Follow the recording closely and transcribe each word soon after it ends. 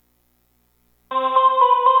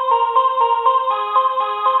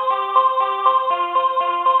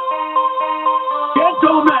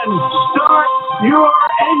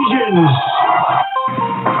begins.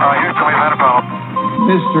 Houston, we've had a problem.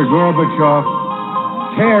 Mr. Gorbachev,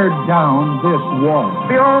 tear down this wall.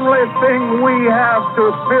 The only thing we have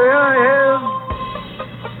to fear is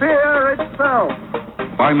fear itself.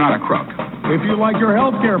 I'm not a crook. If you like your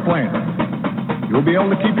health care plan, you'll be able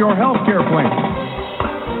to keep your health care plan.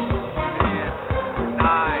 10,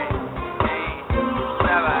 9, 8,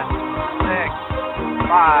 7, 6,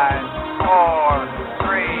 5, 4,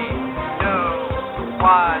 3, 2,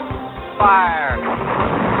 1, fire.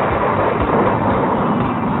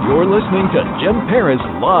 You're listening to Jim Paris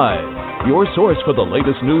Live, your source for the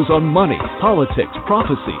latest news on money, politics,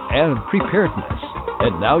 prophecy, and preparedness.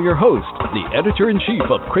 And now your host, the editor-in-chief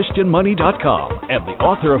of ChristianMoney.com and the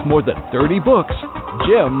author of more than 30 books,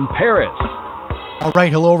 Jim Paris. All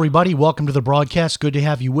right, hello everybody. Welcome to the broadcast. Good to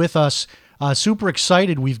have you with us. Super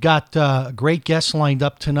excited. We've got great guests lined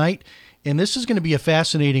up tonight, and this is going to be a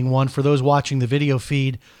fascinating one for those watching the video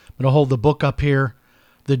feed. I'm going to hold the book up here.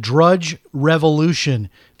 The Drudge Revolution,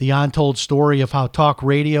 the untold story of how talk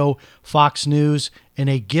radio, Fox News, and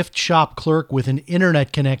a gift shop clerk with an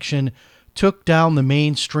internet connection took down the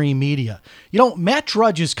mainstream media. You know, Matt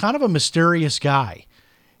Drudge is kind of a mysterious guy.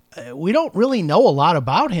 We don't really know a lot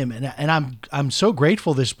about him, and I'm so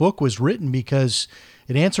grateful this book was written because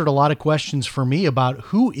it answered a lot of questions for me about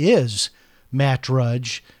who is Matt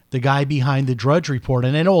Drudge, the guy behind the Drudge Report.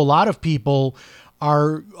 And I know a lot of people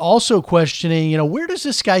are also questioning, where does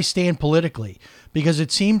this guy stand politically? Because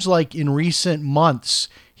it seems like in recent months,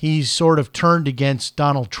 he's sort of turned against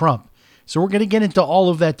Donald Trump. So we're going to get into all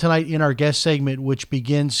of that tonight in our guest segment, which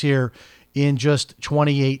begins here in just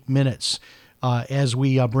 28 minutes as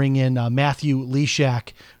we bring in Matthew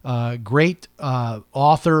Leshak, great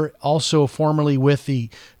author, also formerly with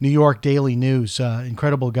the New York Daily News,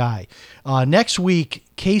 incredible guy. Next week,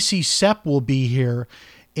 Casey Sepp will be here,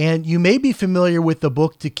 and you may be familiar with the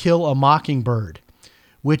book To Kill a Mockingbird,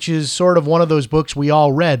 which is sort of one of those books we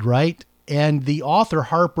all read, right? And the author,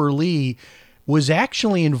 Harper Lee, was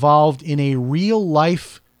actually involved in a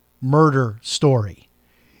real-life murder story.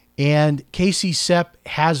 And Casey Sepp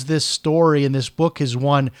has this story, and this book has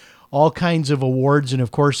won all kinds of awards. And,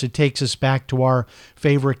 of course, it takes us back to our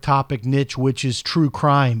favorite topic niche, which is true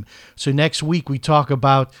crime. So next week we talk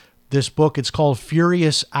about this book. It's called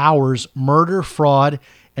Furious Hours, Murder, Fraud,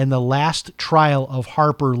 and the Last Trial of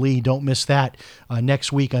Harper Lee. Don't miss that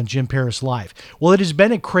next week on Jim Paris Live. Well, it has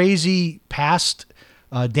been a crazy past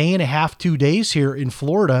day and a half, 2 days here in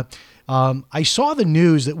Florida. I saw the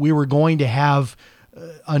news that we were going to have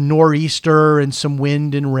a nor'easter and some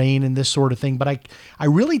wind and rain and this sort of thing, but I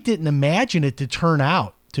really didn't imagine it to turn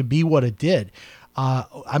out to be what it did.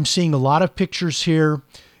 I'm seeing a lot of pictures here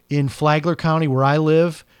in Flagler County where I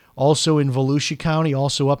live, also in Volusia County,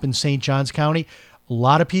 also up in St. Johns County. A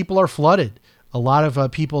lot of people are flooded. A lot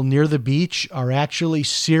of people near the beach are actually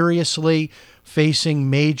seriously facing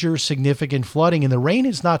major significant flooding, and the rain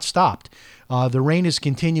has not stopped. The rain is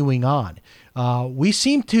continuing on. We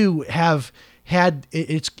seem to have had,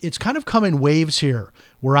 it's kind of come in waves here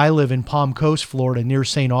where I live in Palm Coast, Florida, near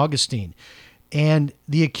St. Augustine. And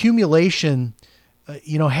the accumulation,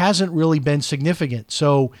 hasn't really been significant.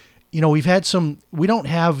 So, we've had we don't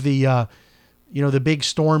have the big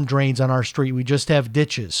storm drains on our street. We just have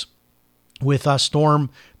ditches. With a storm,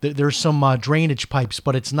 there's some drainage pipes,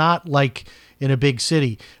 but it's not like in a big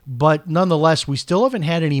city. But nonetheless, we still haven't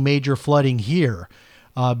had any major flooding here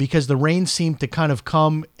because the rain seemed to kind of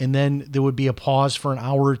come and then there would be a pause for an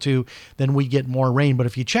hour or two, then we get more rain. But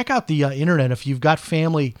if you check out the internet, if you've got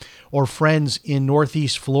family or friends in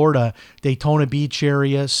Northeast Florida, Daytona Beach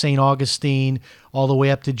area, St. Augustine, all the way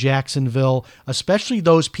up to Jacksonville, especially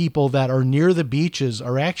those people that are near the beaches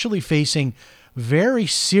are actually facing very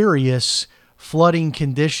serious flooding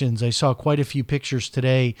conditions. I saw quite a few pictures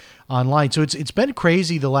today online. So it's been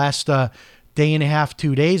crazy the last day and a half,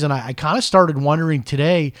 2 days. And I kind of started wondering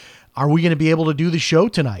today, are we going to be able to do the show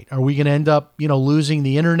tonight? Are we going to end up, losing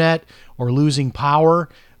the internet or losing power?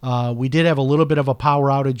 We did have a little bit of a power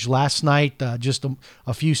outage last night. Just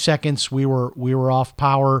a few seconds we were off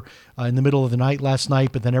power in the middle of the night last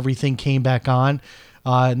night, but then everything came back on.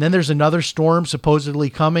 And then there's another storm supposedly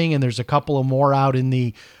coming, and there's a couple of more out in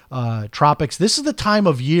the tropics. This is the time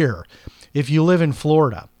of year, if you live in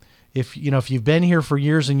Florida, if you've been here for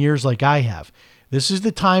years and years like I have, this is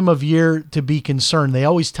the time of year to be concerned. They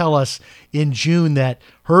always tell us in June that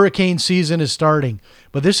hurricane season is starting,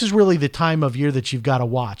 but this is really the time of year that you've got to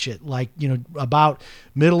watch it. Like, about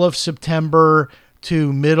middle of September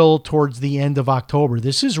to middle towards the end of October.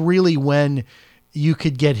 This is really when you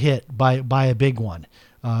could get hit by a big one,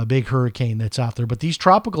 a big hurricane that's out there. But these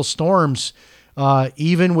tropical storms,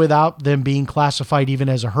 even without them being classified even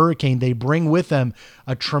as a hurricane, they bring with them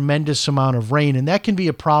a tremendous amount of rain. And that can be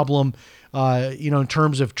a problem, in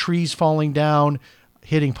terms of trees falling down,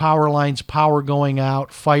 hitting power lines, power going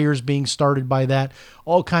out, fires being started by that,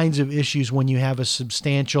 all kinds of issues when you have a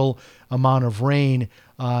substantial amount of rain.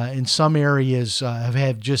 In some areas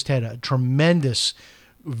have just had a tremendous,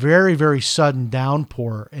 very, very sudden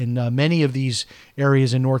downpour. And many of these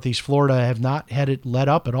areas in Northeast Florida have not had it let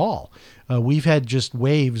up at all. We've had just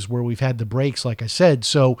waves where we've had the breaks, like I said.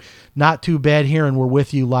 So not too bad here, and we're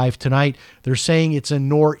with you live tonight. They're saying it's a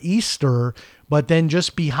nor'easter, but then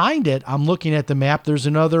just behind it, I'm looking at the map, there's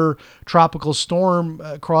another tropical storm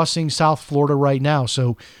crossing South Florida right now.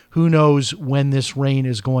 So who knows when this rain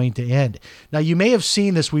is going to end. Now, you may have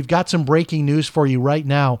seen this. We've got some breaking news for you right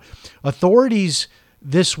now. Authorities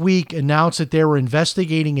this week announced that they were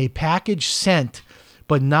investigating a package sent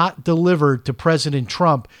but not delivered to President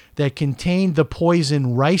Trump that contained the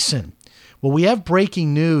poison ricin. Well, we have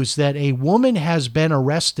breaking news that a woman has been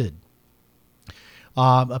arrested.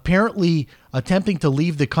 Apparently attempting to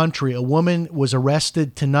leave the country. A woman was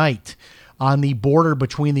arrested tonight on the border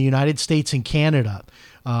between the United States and Canada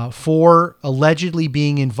for allegedly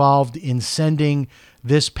being involved in sending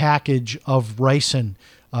this package of ricin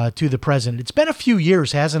to the president. It's been a few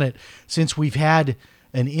years, hasn't it, since we've had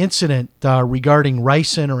an incident regarding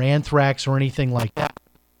ricin or anthrax or anything like that.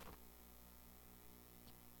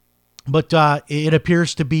 But it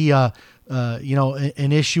appears to be an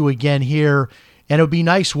issue again here. And it would be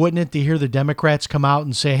nice, wouldn't it, to hear the Democrats come out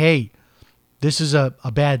and say, hey, this is a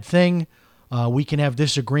bad thing. We can have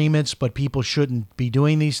disagreements, but people shouldn't be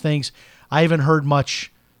doing these things. I haven't heard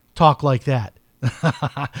much talk like that.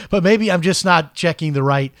 But maybe I'm just not checking the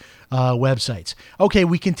right websites. Okay,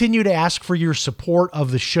 we continue to ask for your support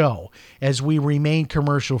of the show as we remain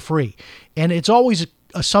commercial free. And it's always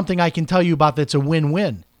something I can tell you about that's a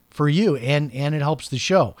win-win for you, and it helps the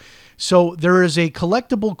show. So there is a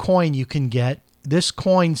collectible coin you can get. This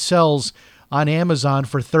coin sells on Amazon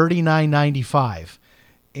for $39.95.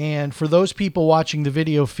 And for those people watching the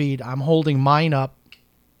video feed, I'm holding mine up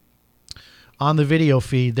on the video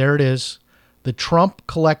feed. There it is, the Trump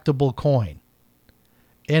collectible coin.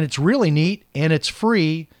 And it's really neat, and it's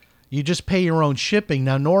free. You just pay your own shipping.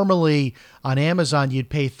 Now, normally on Amazon, you'd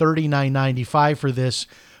pay $39.95 for this,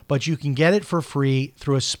 but you can get it for free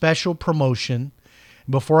through a special promotion.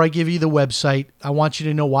 Before I give you the website, I want you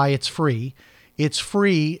to know why it's free. It's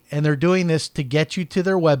free, and they're doing this to get you to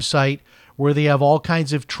their website where they have all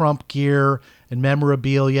kinds of Trump gear and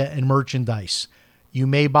memorabilia and merchandise. You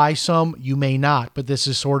may buy some, you may not, but this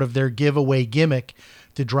is sort of their giveaway gimmick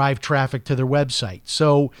to drive traffic to their website.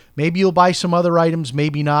 So maybe you'll buy some other items,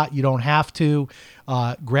 maybe not. You don't have to.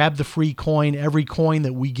 Grab the free coin. Every coin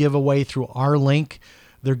that we give away through our link,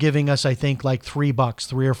 they're giving us, I think, like $3,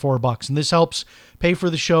 $3 or $4. And this helps pay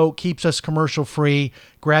for the show, keeps us commercial free.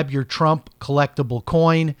 Grab your Trump collectible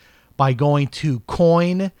coin by going to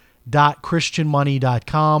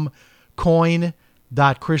coin.christianmoney.com,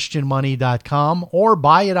 coin.christianmoney.com, or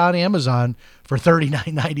buy it on Amazon for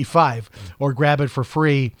 $39.95, or grab it for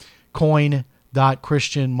free,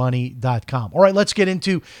 coin.christianmoney.com. All right, let's get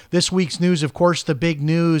into this week's news. Of course, the big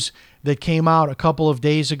news that came out a couple of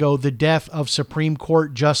days ago, the death of Supreme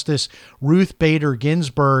Court Justice Ruth Bader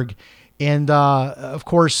Ginsburg. And, of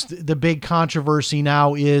course, the big controversy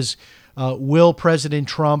now is, will President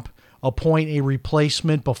Trump appoint a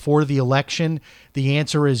replacement before the election? The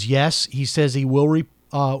answer is yes. He says he will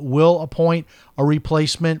appoint a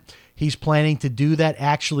replacement. He's planning to do that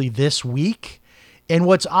actually this week. And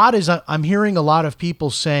what's odd is I'm hearing a lot of people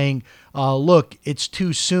saying, look, it's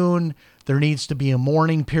too soon. There needs to be a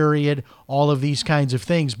mourning period, all of these kinds of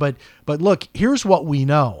things. But look, here's what we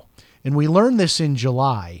know. And we learned this in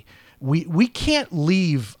July. We can't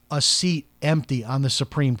leave a seat empty on the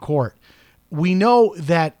Supreme Court. We know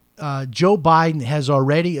that Joe Biden has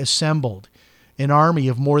already assembled an army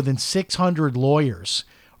of more than 600 lawyers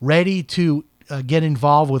ready to get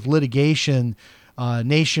involved with litigation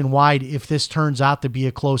nationwide if this turns out to be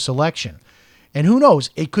a close election. And who knows?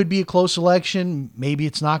 It could be a close election. Maybe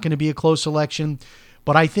it's not going to be a close election.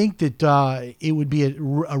 But I think that it would be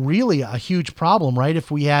really a huge problem, right? If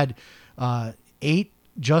we had 8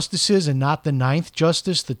 justices and not the 9th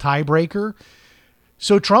justice, the tiebreaker.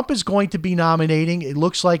 So Trump is going to be nominating. It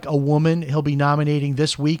looks like a woman he'll be nominating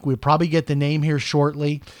this week. We'll probably get the name here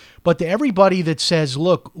shortly. But to everybody that says,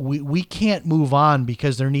 look, we can't move on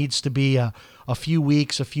because there needs to be a few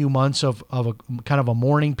weeks, a few months of a kind of a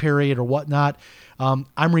mourning period or whatnot, I'm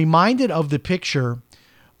reminded of the picture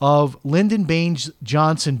of Lyndon Baines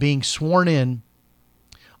Johnson being sworn in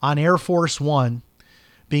on Air Force One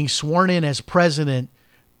being sworn in as president.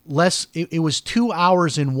 It was 2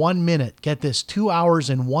 hours and 1 minute. Get this, 2 hours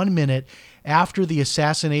and 1 minute after the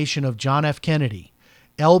assassination of John F. Kennedy.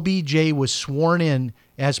 LBJ was sworn in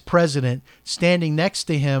as president. Standing next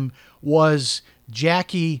to him was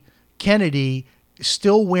Jackie Kennedy,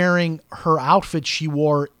 still wearing her outfit she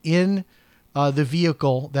wore in the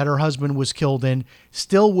vehicle that her husband was killed in,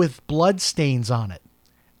 still with blood stains on it.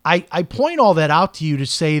 I point all that out to you to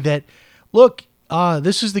say that, look,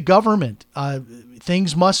 this is the government.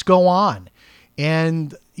 Things must go on.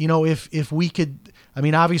 And, if we could,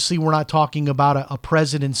 obviously we're not talking about a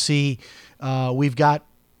presidency. We've got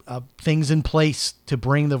things in place to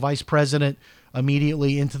bring the vice president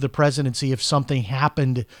immediately into the presidency if something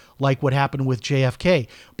happened like what happened with JFK.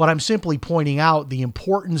 But I'm simply pointing out the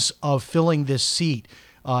importance of filling this seat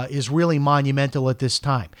is really monumental at this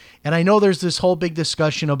time. And I know there's this whole big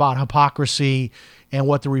discussion about hypocrisy and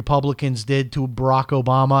what the Republicans did to Barack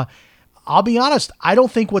Obama. I'll be honest, I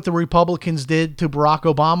don't think what the Republicans did to Barack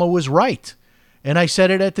Obama was right. And I said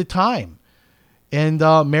it at the time. And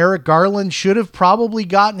Merrick Garland should have probably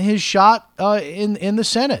gotten his shot in the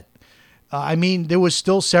Senate. There was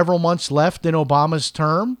still several months left in Obama's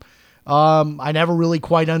term. I never really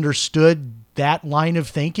quite understood that line of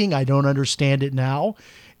thinking. I don't understand it now.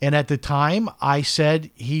 And at the time, I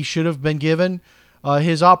said he should have been given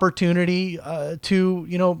his opportunity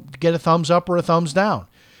to, get a thumbs up or a thumbs down.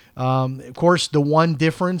 Of course, the one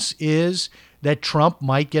difference is that Trump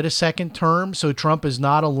might get a second term. So Trump is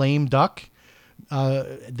not a lame duck.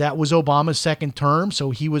 That was Obama's second term.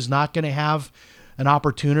 So he was not going to have an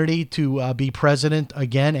opportunity to be president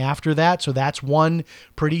again after that. So that's one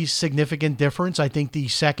pretty significant difference. I think the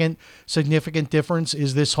second significant difference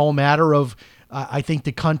is this whole matter of, I think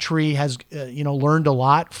the country has, learned a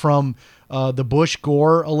lot from the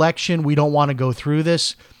Bush-Gore election. We don't want to go through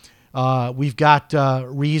this. We've got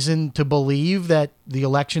reason to believe that the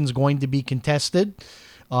election's going to be contested,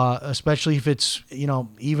 especially if it's,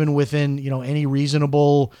 even within, any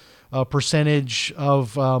reasonable percentage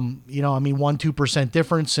of, 1-2%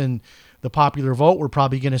 difference in the popular vote. We're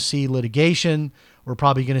probably going to see litigation. We're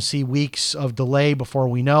probably going to see weeks of delay before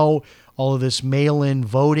we know all of this mail-in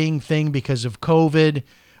voting thing because of COVID.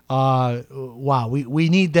 Wow, we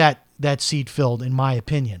need that seat filled, in my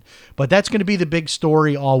opinion. But that's going to be the big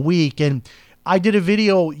story all week. And I did a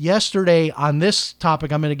video yesterday on this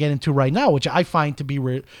topic I'm going to get into right now, which I find to be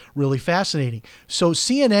really fascinating. So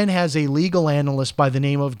CNN has a legal analyst by the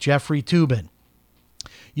name of Jeffrey Toobin.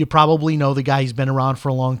 You probably know the guy. He's been around for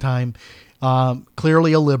a long time,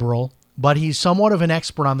 clearly a liberal, but he's somewhat of an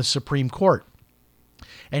expert on the Supreme Court.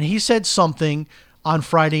 And he said something on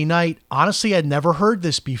Friday night. Honestly, I'd never heard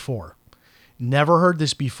this before.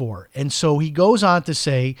 And so he goes on to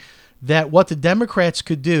say that what the Democrats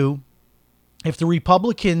could do if the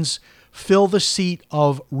Republicans fill the seat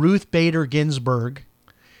of Ruth Bader Ginsburg,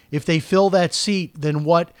 if they fill that seat, then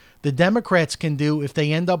what the Democrats can do if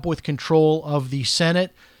they end up with control of the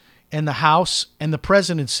Senate and the House and the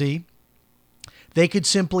presidency, they could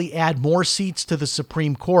simply add more seats to the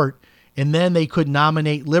Supreme Court, and then they could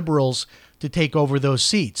nominate liberals to take over those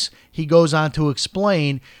seats. He goes on to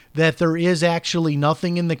explain that there is actually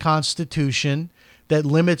nothing in the Constitution that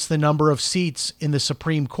limits the number of seats in the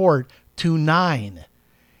Supreme Court to 9.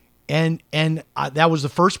 And that was the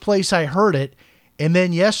first place I heard it. And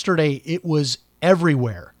then yesterday it was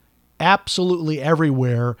everywhere, absolutely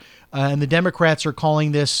everywhere. And the Democrats are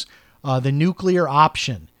calling this the nuclear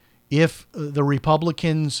option. If the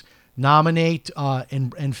Republicans nominate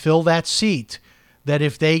and fill that seat, that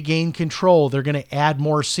if they gain control, they're going to add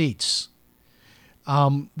more seats.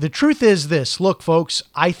 The truth is this. Look, folks,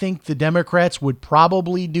 I think the Democrats would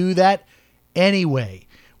probably do that anyway,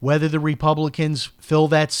 whether the Republicans fill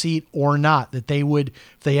that seat or not, that they would,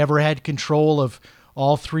 if they ever had control of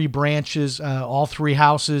all three branches, all three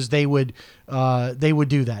houses, they would do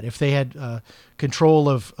that. If they had control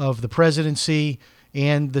of the presidency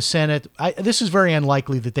and the Senate, this is very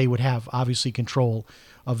unlikely that they would have, obviously, control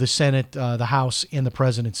of the Senate, the House, and the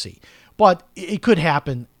presidency. But it could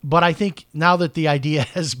happen. But I think now that the idea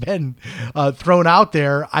has been thrown out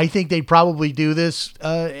there, I think they'd probably do this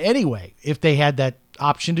anyway if they had that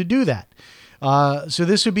option to do that. So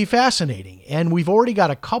this would be fascinating. And we've already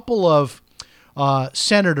got a couple of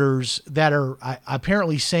senators that are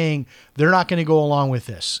apparently saying they're not going to go along with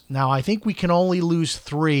this. Now, I think we can only lose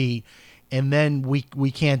 3, and then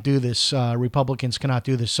we can't do this. Republicans cannot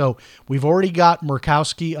do this. So we've already got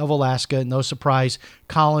Murkowski of Alaska, no surprise.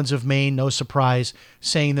 Collins of Maine, no surprise,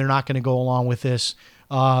 saying they're not going to go along with this.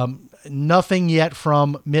 Nothing yet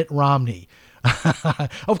from Mitt Romney.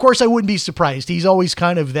 Of course, I wouldn't be surprised. He's always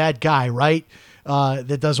kind of that guy, right?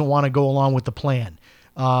 that doesn't want to go along with the plan.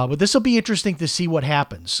 But this will be interesting to see what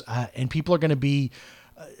happens. And people are going to be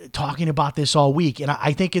talking about this all week. And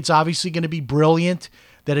I think it's obviously going to be brilliant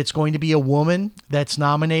that it's going to be a woman that's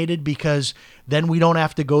nominated, because then we don't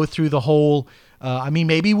have to go through the whole,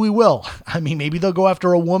 maybe we will. Maybe they'll go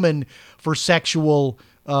after a woman for sexual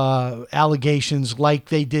allegations like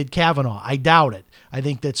they did Kavanaugh. I doubt it. I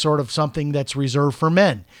think that's sort of something that's reserved for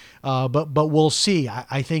men. But we'll see.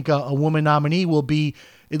 I think a woman nominee will be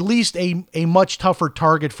at least a much tougher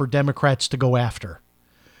target for Democrats to go after,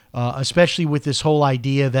 especially with this whole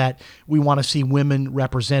idea that we want to see women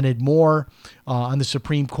represented more on the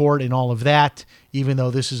Supreme Court and all of that, even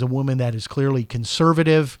though this is a woman that is clearly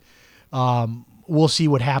conservative. We'll see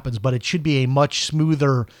what happens, but it should be a much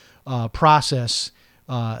smoother process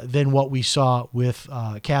than what we saw with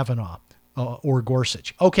Kavanaugh or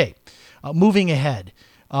Gorsuch. Okay, moving ahead.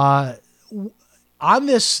 On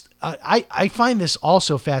this, I find this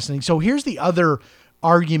also fascinating. So here's the other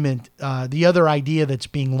argument, the other idea that's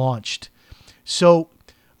being launched. So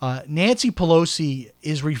Nancy Pelosi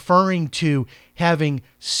is referring to having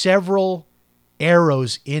several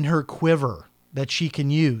arrows in her quiver that she can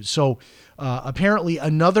use. So apparently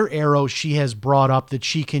another arrow she has brought up that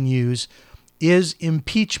she can use is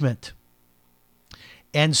impeachment.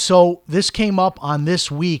 And so this came up on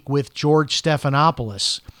This Week with George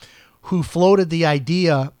Stephanopoulos, who floated the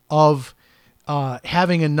idea of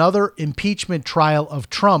having another impeachment trial of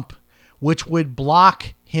Trump, which would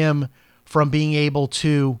block him from being able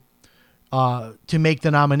to make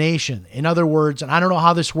the nomination. In other words, and I don't know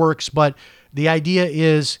how this works, but the idea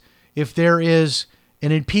is if there is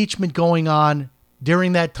an impeachment going on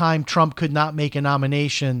during that time, Trump could not make a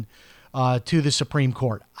nomination to the Supreme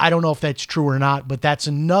Court. I don't know if that's true or not, but that's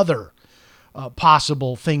another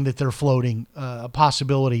possible thing that they're floating, a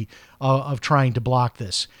possibility of trying to block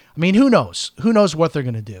this. Who knows? Who knows what they're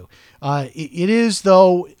going to do? It is,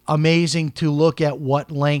 though, amazing to look at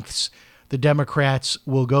what lengths the Democrats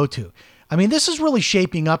will go to. This is really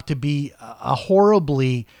shaping up to be a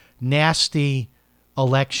horribly nasty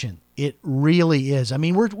election. It really is.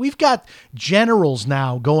 We've got generals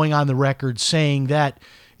now going on the record saying that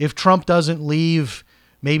if Trump doesn't leave,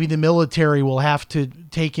 maybe the military will have to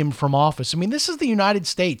take him from office. This is the United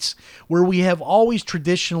States, where we have always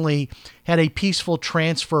traditionally had a peaceful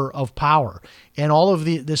transfer of power. And all of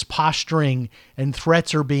this posturing and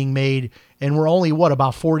threats are being made, and we're only,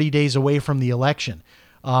 about 40 days away from the election.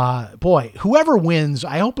 Whoever wins,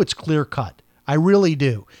 I hope it's clear-cut. I really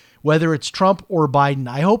do. Whether it's Trump or Biden,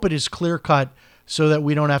 I hope it is clear-cut so that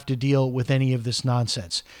we don't have to deal with any of this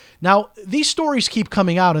nonsense. Now, these stories keep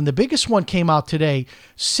coming out, and the biggest one came out today.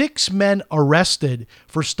 6 men arrested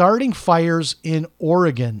for starting fires in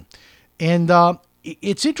Oregon. And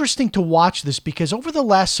it's interesting to watch this because over the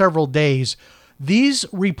last several days, these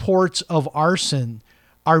reports of arson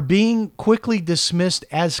are being quickly dismissed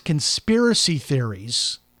as conspiracy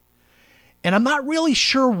theories. And I'm not really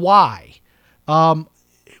sure why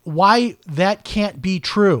that can't be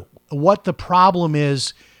true. What the problem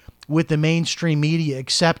is with the mainstream media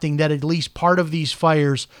accepting that at least part of these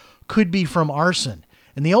fires could be from arson.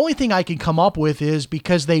 And the only thing I can come up with is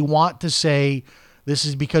because they want to say this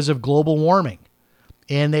is because of global warming.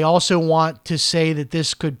 And they also want to say that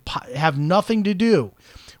this could have nothing to do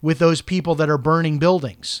with those people that are burning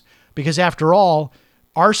buildings. Because after all,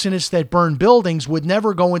 arsonists that burn buildings would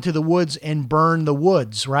never go into the woods and burn the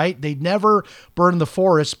woods, right? They'd never burn the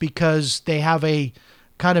forest because they have a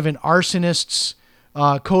kind of an arsonist's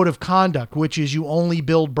code of conduct, which is you only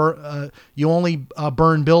burn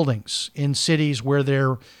buildings in cities where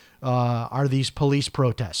there are these police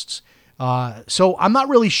protests. So I'm not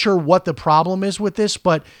really sure what the problem is with this,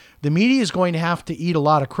 but the media is going to have to eat a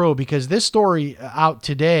lot of crow because this story out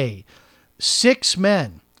today, 6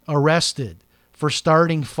 men arrested for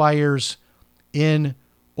starting fires in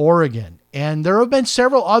Oregon. And there have been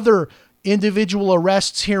several other individual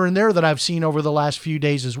arrests here and there that I've seen over the last few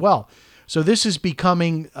days as well. So this is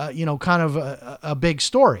becoming, kind of a big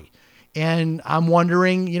story. And I'm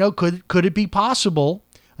wondering, could it be possible?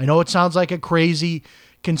 I know it sounds like a crazy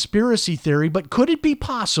conspiracy theory, but could it be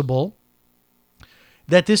possible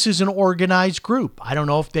that this is an organized group? I don't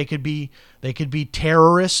know if they could be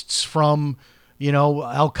terrorists from,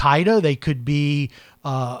 Al Qaeda. They could be,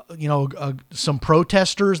 some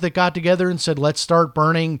protesters that got together and said, let's start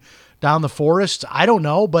burning down the forests. I don't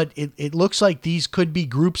know, but it looks like these could be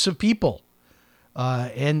groups of people.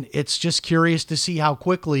 And it's just curious to see how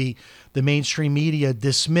quickly the mainstream media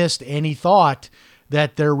dismissed any thought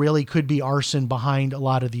that there really could be arson behind a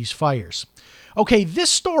lot of these fires. Okay, this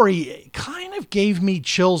story kind of gave me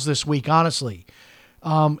chills this week, honestly.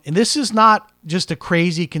 And this is not just a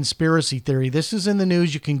crazy conspiracy theory. This is in the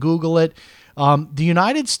news. You can Google it. The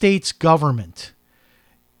United States government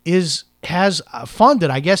has funded,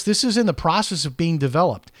 I guess this is in the process of being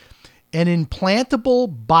developed, an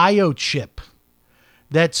implantable biochip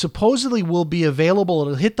that supposedly will be available.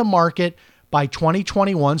 It'll hit the market by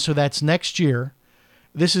 2021, so that's next year.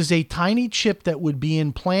 This is a tiny chip that would be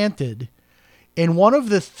implanted. And one of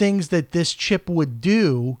the things that this chip would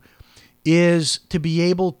do is to be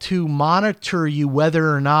able to monitor you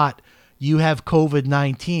whether or not you have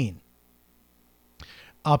COVID-19.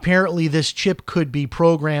 Apparently, this chip could be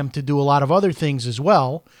programmed to do a lot of other things as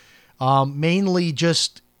well, mainly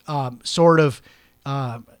just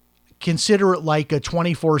consider it like a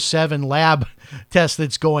 24/7 lab test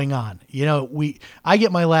that's going on. I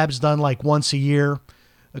get my labs done like once a year.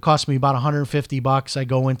 It costs me about $150. I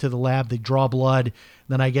go into the lab, they draw blood,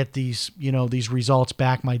 then I get these results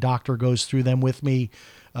back. My doctor goes through them with me.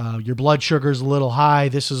 Your blood sugar is a little high.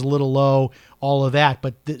 This is a little low, all of that.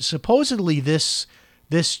 But supposedly this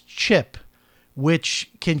chip,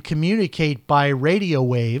 which can communicate by radio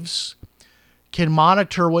waves, can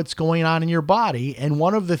monitor what's going on in your body. And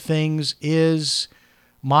one of the things is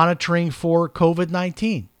monitoring for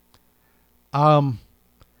COVID-19.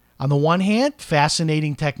 On the one hand,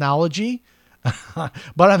 fascinating technology.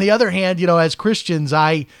 But on the other hand, as Christians,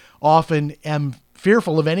 I often am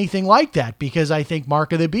fearful of anything like that because I think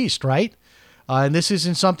mark of the beast, right? And this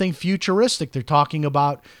isn't something futuristic. They're talking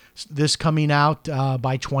about this coming out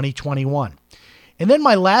by 2021. And then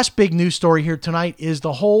my last big news story here tonight is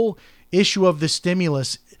the whole issue of the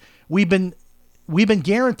stimulus. We've been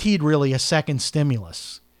guaranteed really a second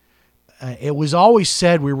stimulus. It was always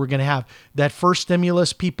said we were going to have that first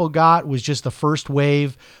stimulus people got was just the first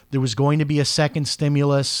wave. There was going to be a second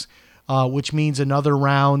stimulus, which means another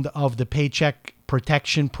round of the Paycheck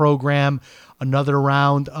Protection Program, another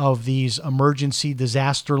round of these emergency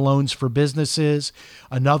disaster loans for businesses,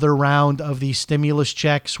 another round of these stimulus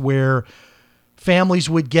checks where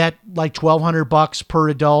families would get like $1,200 per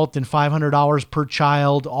adult and $500 per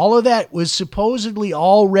child. All of that was supposedly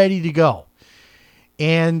all ready to go.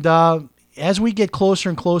 And as we get closer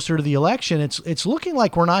and closer to the election, it's looking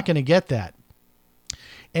like we're not going to get that.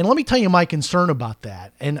 And let me tell you my concern about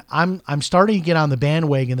that. And I'm starting to get on the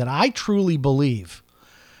bandwagon that I truly believe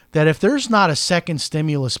that if there's not a second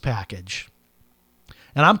stimulus package,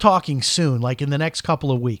 and I'm talking soon, like in the next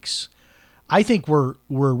couple of weeks, I think we're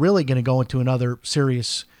really going to go into another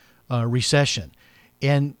serious recession.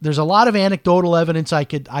 And there's a lot of anecdotal evidence I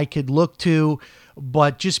could look to,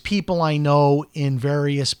 but just people I know in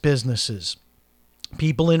various businesses,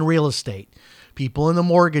 people in real estate, people in the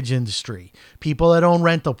mortgage industry, people that own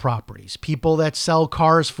rental properties, people that sell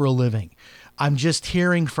cars for a living. I'm just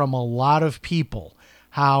hearing from a lot of people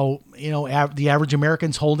how, the average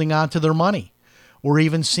American's holding on to their money. We're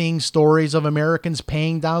even seeing stories of Americans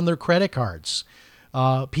paying down their credit cards.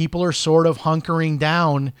 People are sort of hunkering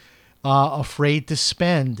down, afraid to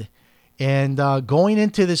spend. And going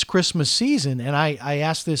into this Christmas season, and I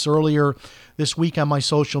asked this earlier this week on my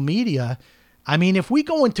social media, I mean, if we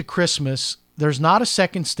go into Christmas, there's not a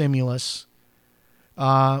second stimulus.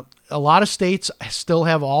 A lot of states still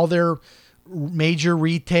have all their major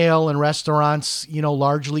retail and restaurants,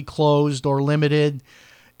 largely closed or limited,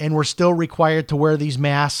 and we're still required to wear these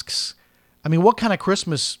masks. I mean, what kind of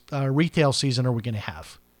Christmas retail season are we going to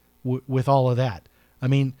have with all of that? I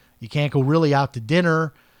mean, you can't go really out to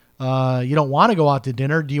dinner. You don't want to go out to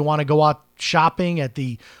dinner. Do you want to go out shopping at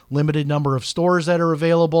the limited number of stores that are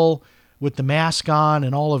available with the mask on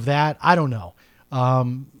and all of that? I don't know.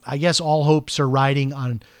 I guess all hopes are riding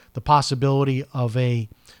on the possibility of a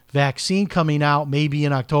vaccine coming out maybe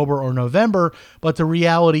in October or November. But the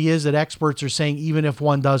reality is that experts are saying even if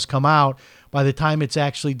one does come out, by the time it's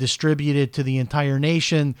actually distributed to the entire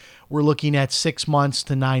nation, we're looking at 6 months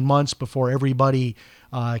to 9 months before everybody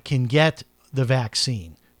can get the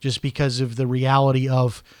vaccine, just because of the reality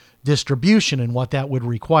of distribution and what that would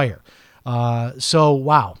require.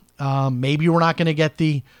 Maybe we're not going to get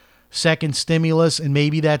the second stimulus, and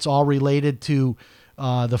maybe that's all related to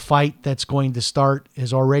the fight that's going to start,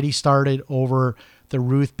 has already started over the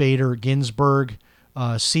Ruth Bader Ginsburg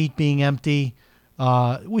seat being empty.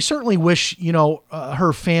 We certainly wish,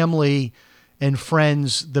 her family and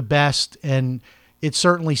friends the best, and it's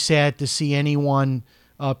certainly sad to see anyone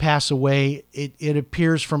pass away. It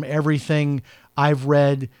appears from everything I've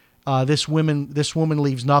read, this woman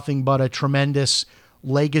leaves nothing but a tremendous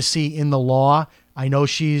legacy in the law. I know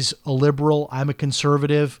she's a liberal. I'm a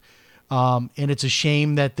conservative. And it's a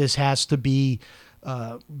shame that this has to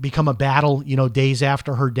become a battle, days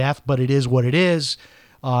after her death, but it is what it is.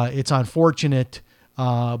 It's unfortunate.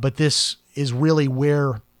 But this is really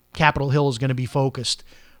where Capitol Hill is going to be focused,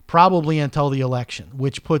 probably until the election,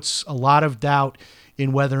 which puts a lot of doubt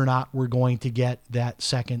in whether or not we're going to get that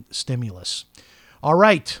second stimulus. All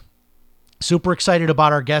right. Super excited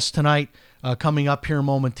about our guest tonight. Coming up here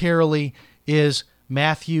momentarily is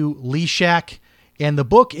Matthew Leshak, and the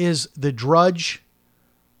book is The Drudge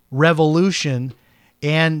Revolution,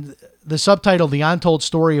 and the subtitle, The Untold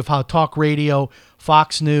Story of How Talk Radio,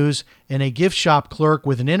 Fox News, and a gift shop clerk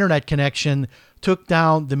with an internet connection took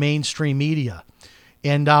down the mainstream media.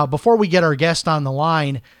 And before we get our guest on the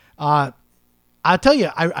line, I'll tell you,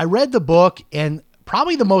 I read the book, and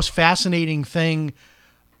probably the most fascinating thing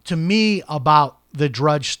to me about the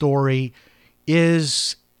Drudge story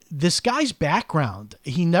is this guy's background.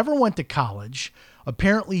 He never went to college,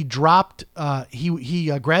 apparently dropped,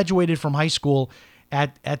 he graduated from high school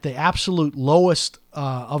at the absolute lowest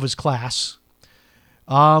of his class.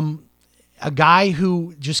 A guy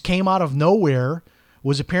who just came out of nowhere,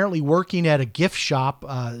 was apparently working at a gift shop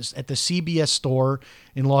at the CBS store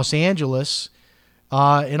in Los Angeles,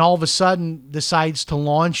 and all of a sudden decides to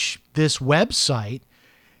launch this website.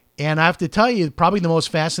 And I have to tell you, probably the most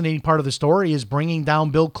fascinating part of the story is bringing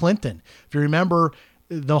down Bill Clinton. If you remember,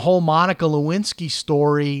 the whole Monica Lewinsky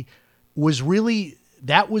story was really,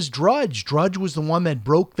 that was Drudge. Drudge was the one that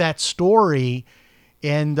broke that story,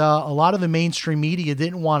 and a lot of the mainstream media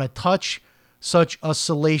didn't want to touch such a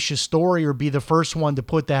salacious story or be the first one to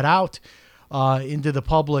put that out into the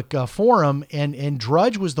public forum. And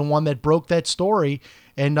Drudge was the one that broke that story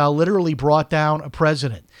and literally brought down a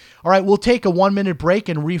president. All right, we'll take a 1-minute break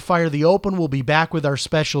and refire the open. We'll be back with our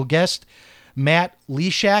special guest, Matt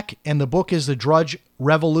Leshak, and the book is The Drudge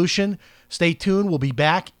Revolution. Stay tuned. We'll be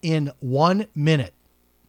back in 1 minute.